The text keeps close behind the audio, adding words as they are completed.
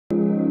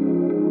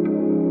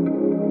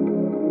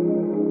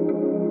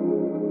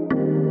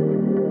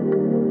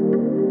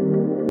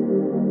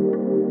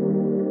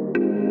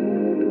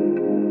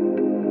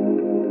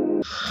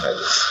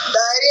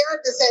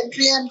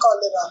Dysentery and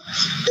Cholera.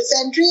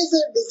 Dysentery is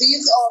a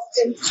disease of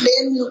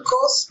inflamed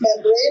mucous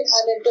membrane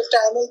and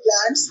intestinal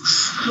glands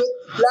with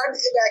blood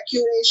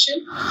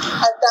evacuation,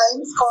 at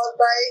times caused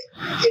by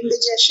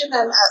indigestion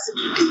and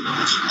acidity.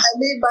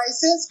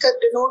 Amoebiasis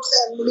denotes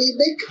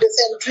amoebic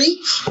dysentery,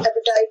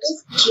 hepatitis,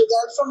 which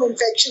results from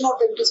infection of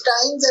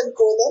intestines and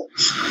colon,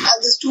 and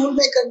the stool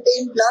may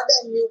contain blood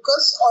and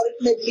mucus, or it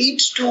may lead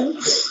to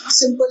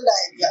simple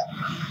diarrhea.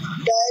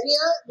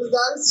 Diarrhea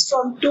results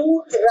from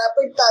too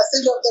rapid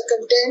passage of the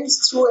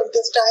contents through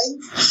intestines,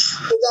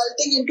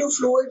 resulting into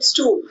fluid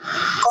stool.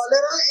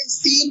 Cholera is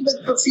seen with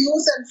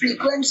profuse and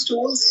frequent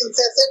stools,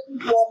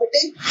 incessant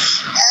vomiting,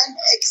 and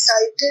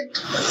excited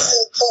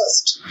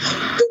thirst.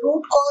 The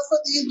root cause for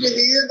these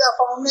diseases are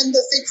found in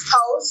the 6th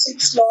house,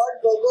 6th lord,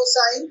 Virgo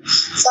sign.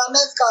 Sun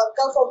as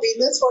Karka for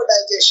Venus for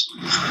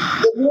digestion.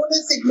 The moon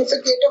is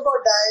significator for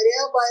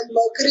diarrhea, while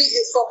Mercury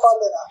is for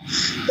cholera.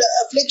 The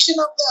affliction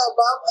of the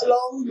above,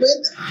 along with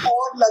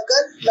or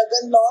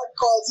लगन lord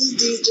causes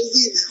these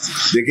diseases.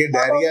 देखिए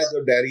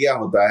diarrhoea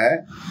होता है,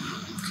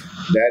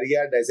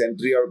 diarrhoea,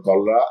 dysentery और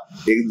cholera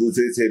एक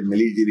दूसरे से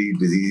मिली जुली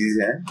diseases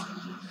हैं,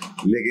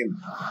 लेकिन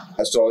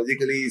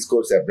एस्ट्रोलॉजिकली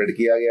इसको सेपरेट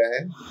किया गया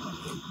है।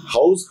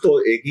 हाउस तो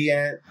एक ही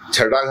है,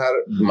 छठा घर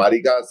बीमारी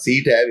का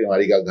सीट है,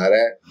 बीमारी का घर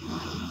है,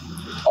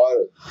 और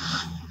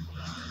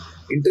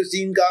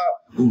इंटेस्टाइन का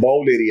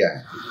बाउल एरिया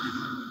है।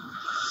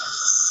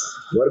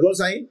 वर्गो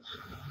साइन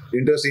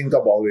इंटेस्टाइन का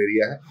बाउल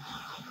एरिया है,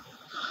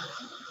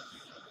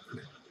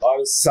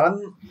 और सन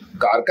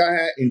कारका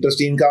है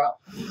इंटेस्टाइन का,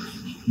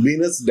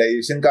 वीनस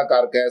डाइजेशन का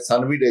कारक है,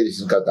 सन भी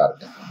डाइजेशन का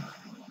कारक है।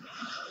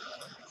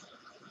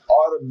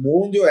 और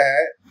मून जो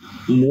है,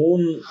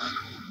 मून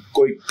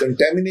कोई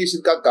कंटेमिनेशन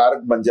का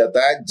कारक बन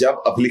जाता है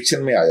जब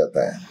अफ्लिक्शन में आ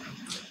जाता है।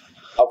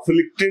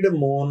 Afflicted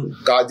moon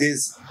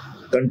causes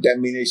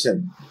contamination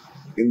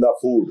in the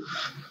food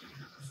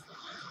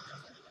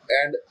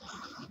and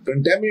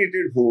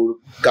contaminated food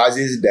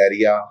causes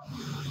diarrhoea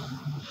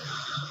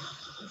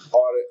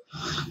और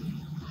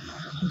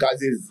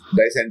causes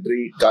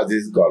dysentery,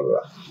 causes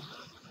cholera.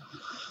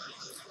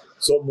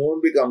 So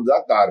moon becomes a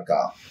karka.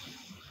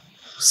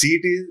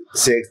 Seat is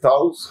 6th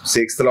house,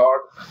 6th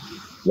lord,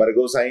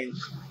 Virgo sign.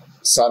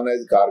 Sun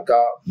as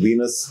karka,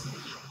 Venus,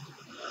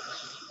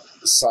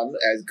 Sun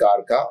as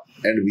karka,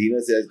 and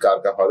Venus as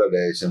karka for the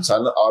digestion.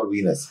 Sun or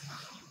Venus,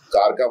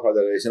 karka for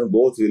the digestion,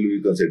 both will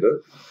be considered.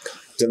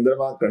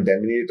 चंद्रमा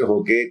contaminate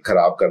होके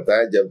खराब करता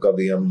है जब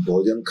कभी हम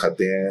भोजन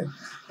खाते हैं,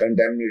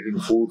 कंटेमिनेटेड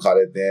फूड खा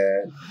लेते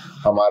हैं,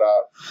 हमारा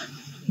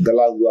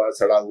गला हुआ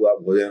सड़ा हुआ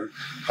भोजन,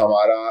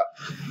 हमारा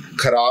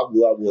खराब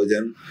हुआ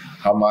भोजन,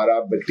 हमारा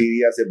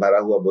बैक्टीरिया से भरा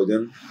हुआ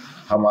भोजन,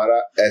 हमारा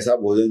ऐसा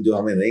भोजन जो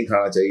हमें नहीं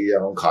खाना चाहिए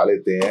जब हम खा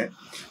लेते हैं,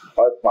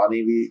 और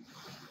पानी भी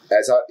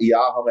ऐसा,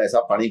 या हम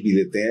ऐसा पानी पी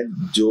लेते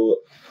हैं जो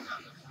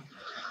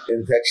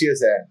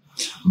इन्फेक्शियस है,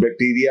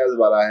 बैक्टीरिया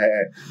वाला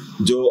है,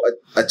 जो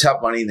अच्छा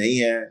पानी नहीं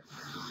है,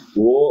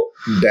 वो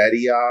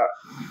डायरिया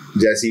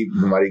जैसी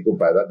बीमारी को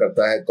पैदा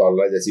करता है,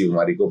 कॉलरा जैसी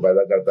बीमारी को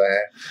पैदा करता है।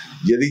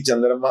 यदि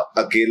चंद्रमा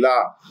अकेला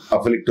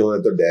अफ्लिक्ट हो रहा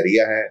है तो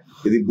डायरिया है,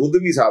 यदि बुध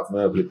भी साथ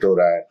में अफ्लिक्ट हो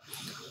रहा है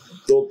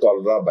तो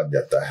कॉलरा बन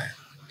जाता है।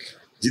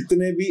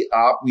 जितने भी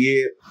आप ये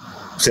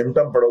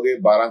सिम्टम पढ़ोगे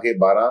 12 के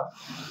 12,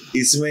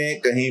 इसमें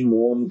कहीं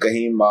मून,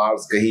 कहीं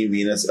मार्स, कहीं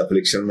वीनस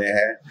अफ्लिक्शन में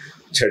है।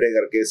 छठे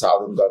घर के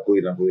साथ उनका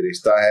कोई ना कोई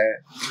रिश्ता है।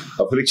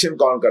 अफ्लिक्शन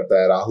कौन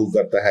करता है? राहु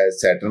करता है,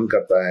 सैटर्न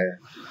करता है।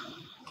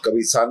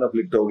 कभी सन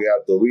अफ्लिक्ट हो गया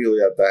तो भी हो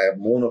जाता है,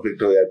 मून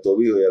अफ्लिक्ट हो जाए तो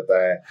भी हो जाता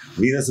है,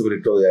 वीनस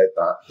अफ्लिक्ट हो जाए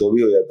तो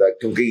भी हो जाता है,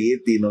 क्योंकि ये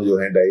तीनों जो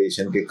है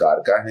डाइजेशन के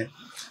कारका हैं।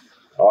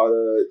 और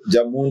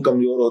जब मून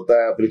कमजोर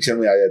होता है, अफ्लिक्शन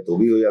में आ जाए तो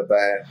भी हो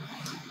जाता है।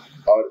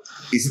 और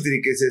इसी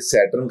तरीके से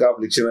सैटर्न का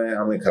अफ्लिक्शन है,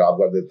 हमें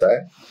खराब कर देता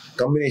है।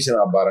 कॉम्बिनेशन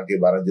आप 12 के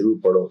 12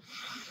 जरूर पढ़ो।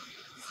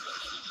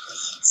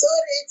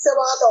 सर एक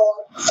सवाल और,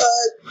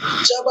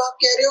 जब आप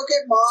कह रहे हो कि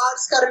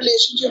मार्स का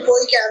रिलेशनशिप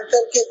कोई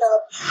कैंसर के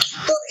साथ,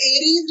 तो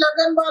एरीज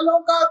लगन वालों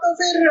का तो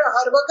फिर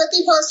हर वक्त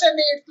ही 1st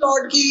and 8th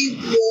लॉर्ड की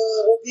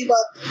होगी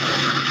बात?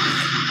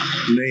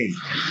 नहीं,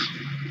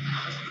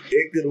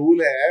 एक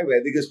रूल है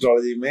वैदिक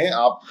एस्ट्रोलॉजी में,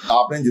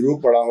 आपने जरूर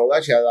पढ़ा होगा,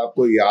 शायद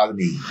आपको याद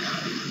नहीं।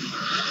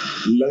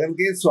 लगन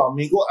के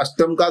स्वामी को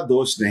अष्टम का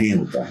दोष नहीं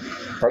होता,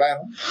 पढ़ा है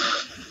ना?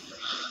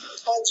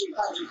 हाँ जी,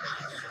 हाँ जी।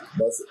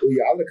 बस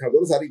याद रखा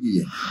करो सारी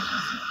चीजें,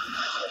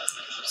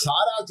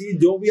 सारा चीज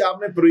जो भी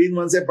आपने प्रवीण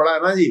मन से पढ़ा है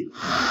ना जी,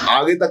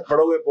 आगे तक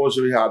पढ़ोगे पोस्ट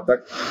विहार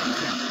तक,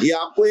 ये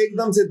आपको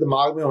एकदम से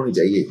दिमाग में होनी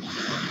चाहिए।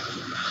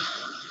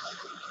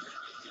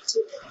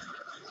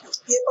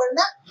 ये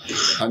पढ़ना।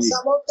 हाँ जी,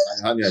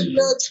 हाँ जी,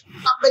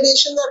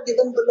 combinations are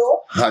given below.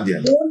 हाँ जी,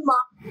 Moon,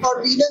 Mars or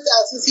Venus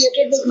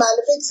associated with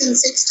malefics in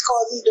 6th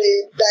causes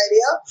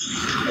diarrhea.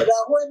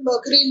 Rahu and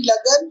Mercury in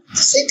Lagan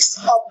 6th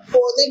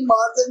opposing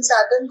Mars and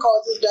Saturn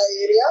causes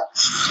diarrhea.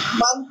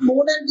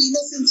 Moon and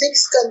Venus in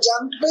 6th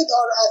conjunct with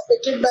or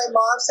aspected by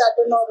Mars,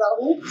 Saturn or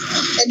Rahu,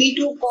 any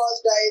two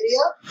cause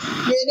diarrhea.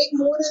 Meaning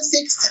Moon in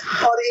 6th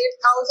or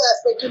 8th house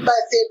aspected by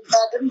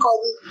Saturn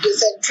causes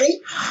dysentery.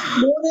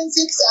 Moon in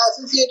 6th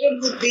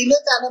associated with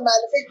Venus and a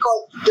malefic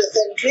causes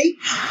dysentery.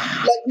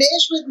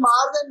 Lagnesh with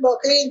Mars and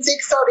Mercury in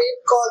 6th or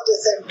 8th cause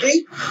dysentery.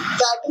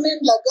 Saturn in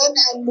Lagna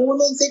and Moon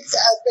in 6th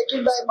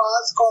aspected by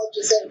Mars cause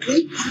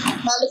dysentery.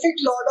 Malefic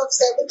Lord of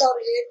 7th or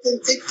 8th in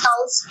 6th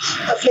house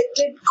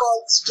afflicted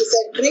cause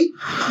dysentery.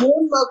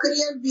 Moon,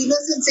 Mercury and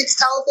Venus in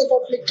 6th house if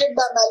afflicted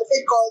by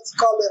malefic cause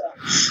cholera.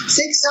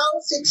 6th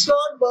house, 6th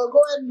Lord,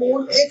 Virgo and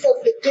Moon if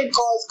afflicted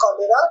cause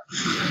cholera.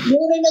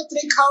 Moon in a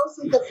 3rd house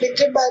is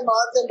afflicted by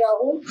Mars and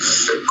Rahu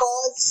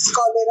cause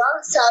cholera.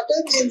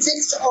 Saturn in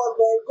 6th or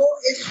Virgo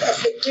if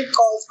afflicted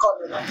cause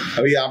cholera.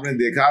 अभी आपने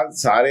देखा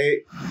सारे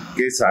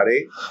के सारे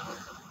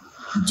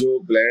जो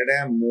planet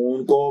है,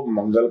 moon को,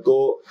 मंगल को,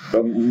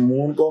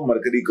 मून को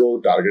मरकरी को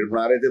टारगेट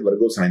बना रहे थे,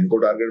 वर्गो साइन को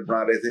टारगेट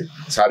बना रहे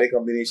थे, सारे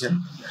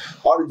कॉम्बिनेशन।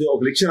 और जो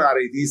अफ्लिक्शन आ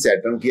रही थी,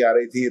 सैटर्न की आ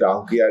रही थी,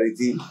 राहु की आ रही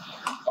थी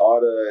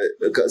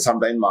और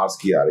समटाइम मार्स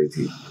की आ रही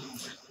थी।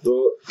 तो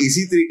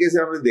इसी तरीके से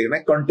हमें देखना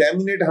है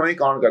कंटेमिनेट हमें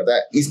कौन करता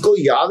है, इसको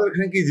याद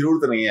रखने की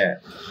जरूरत नहीं है।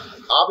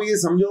 आप ये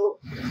समझो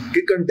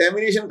कि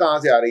कंटेमिनेशन कहाँ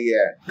से आ रही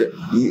है,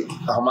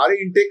 हमारे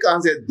इंटेक कहाँ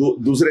से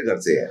दूसरे घर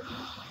से है।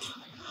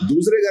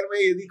 दूसरे घर में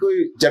यदि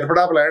कोई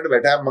चटपटा प्लैनेट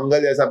बैठा है,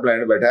 मंगल जैसा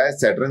प्लैनेट बैठा है,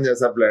 सैटर्न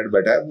जैसा प्लैनेट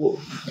बैठा है, वो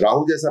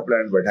राहु जैसा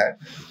प्लैनेट बैठा है,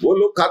 वो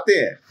लोग खाते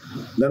हैं,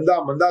 गंदा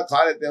मंदा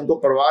खा लेते हैं, उनको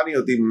परवाह नहीं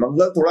होती।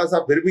 मंगल थोड़ा सा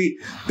फिर भी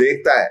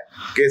देखता है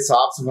कि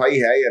साफ सफाई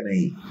है या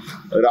नहीं।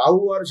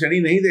 राहु और शनि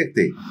नहीं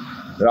देखते।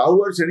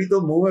 राहु और शनि तो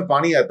मुंह में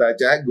पानी आता है,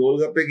 चाहे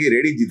गोलगप्पे की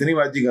रेडी जितनी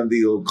मर्जी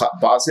गंदी हो,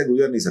 पास से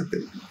गुजर नहीं सकते।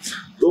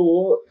 तो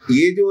वो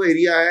ये जो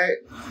एरिया है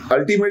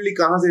अल्टीमेटली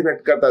कहाँ से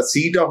इफेक्ट करता है,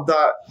 सीट ऑफ द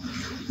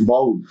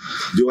बाउल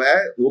जो है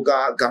वो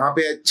कहाँ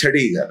पे है,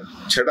 छठी घर।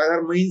 छठा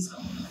घर मीन्स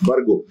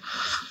वर्गो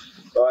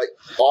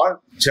और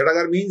छठा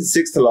घर मीन्स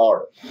 6th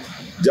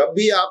लॉर्ड। जब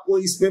भी आपको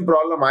इसमें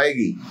प्रॉब्लम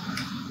आएगी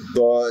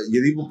तो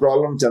यदि वो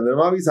प्रॉब्लम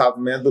चंद्रमा भी साथ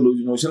में है तो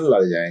लूज मोशन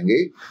लग जाएंगे,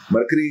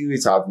 मरकरी भी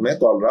साथ में,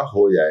 कॉलरा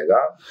हो जाएगा।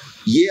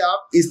 ये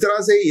आप इस तरह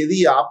से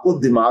यदि आपको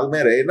दिमाग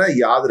में रहे ना,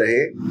 याद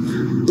रहे,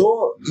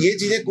 तो ये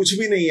चीजें कुछ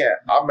भी नहीं है।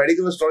 आप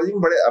मेडिकल एस्ट्रोलॉजी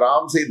में बड़े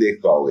आराम से ही देख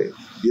पाओगे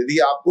यदि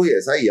आपको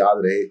ऐसा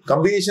याद रहे।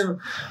 कॉम्बिनेशन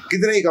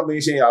कितने ही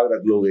कॉम्बिनेशन याद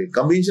रख लोगे,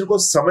 कॉम्बिनेशन को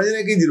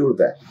समझने की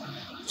जरूरत है।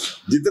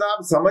 जितना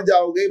आप समझ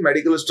जाओगे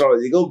मेडिकल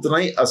एस्ट्रोलॉजी को उतना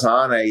ही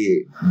आसान है, ये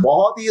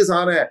बहुत ही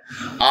आसान है।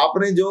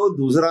 आपने जो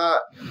दूसरा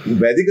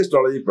वैदिक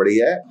एस्ट्रोलॉजी पढ़ी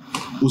है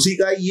उसी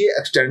का ये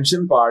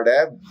एक्सटेंशन पार्ट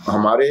है।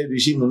 हमारे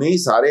ऋषि मुनि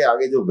सारे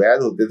आगे जो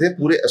वैद होते थे,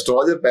 पूरे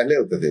एस्ट्रोलॉजर पहले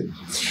होते थे।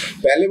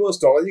 पहले वो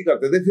एस्ट्रोलॉजी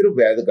करते थे, फिर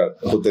वैद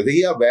होते थे,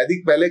 या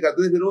वैदिक पहले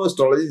करते थे, फिर वो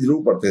एस्ट्रोलॉजी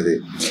जरूर पढ़ते थे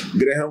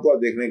ग्रहों को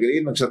देखने के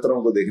लिए,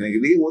 नक्षत्रों को देखने के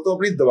लिए। वो तो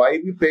अपनी दवाई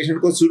भी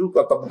पेशेंट को शुरू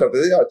खत्म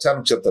करते थे, अच्छा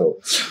नक्षत्र हो,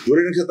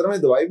 बुरे नक्षत्र में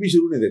दवाई भी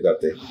शुरू नहीं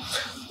करते।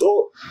 तो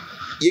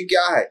ये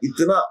क्या है,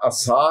 इतना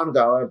आसान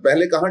काम है।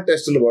 पहले कहाँ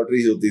टेस्ट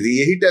लेबोरेटरी होती थी,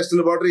 यही टेस्ट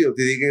लेबोरेटरी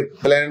होती थी कि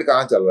प्लेनेट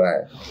कहाँ चल रहा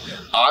है।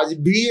 आज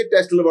भी ये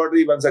टेस्ट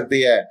लेबोरेटरी बन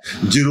सकती है।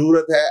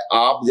 जरूरत है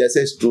आप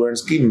जैसे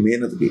स्टूडेंट्स की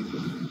मेहनत की।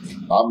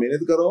 आप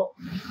मेहनत करो,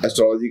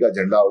 एस्ट्रोलॉजी का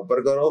झंडा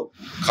ऊपर करो,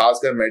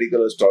 खासकर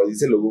मेडिकल एस्ट्रोलॉजी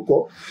से लोगों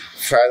को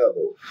फायदा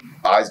दो।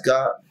 आज का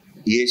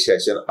ये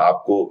सेशन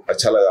आपको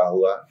अच्छा लगा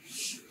होगा,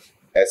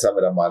 ऐसा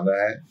मेरा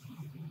मानना है।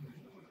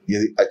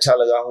 यदि अच्छा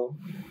लगा हो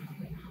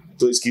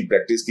तो इसकी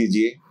प्रैक्टिस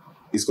कीजिए,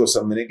 इसको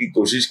समझने की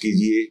कोशिश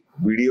कीजिए।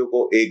 वीडियो को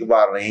एक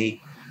बार नहीं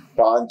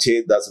 5, 6,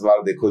 10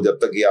 बार देखो, जब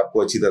तक ये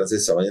आपको अच्छी तरह से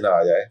समझ ना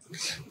आ जाए।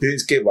 फिर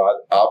इसके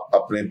बाद आप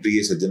अपने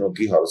प्रिय सज्जनों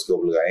की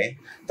हॉरोस्कोप लगाएं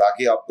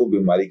ताकि आपको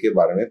बीमारी के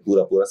बारे में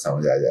पूरा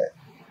समझ आ जाए।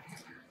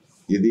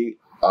 यदि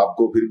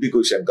आपको फिर भी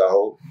कोई शंका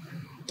हो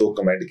तो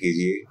कमेंट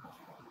कीजिए,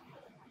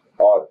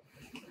 और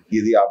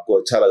यदि आपको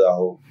अच्छा लगा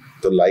हो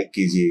तो लाइक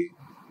कीजिए,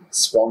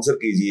 स्पॉन्सर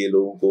कीजिए,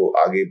 लोगों को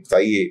आगे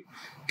बताइए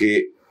कि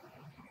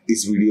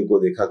इस वीडियो को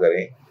देखा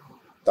करें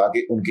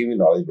ताकि उनकी भी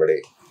नॉलेज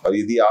बढ़े। और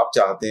यदि आप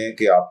चाहते हैं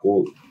कि आपको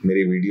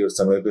मेरी वीडियो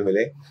समय पे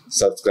मिले,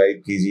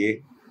 सब्सक्राइब कीजिए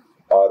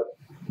और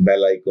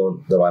बेल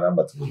आइकन दबाना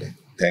मत भूलें।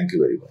 Thank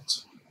you very much.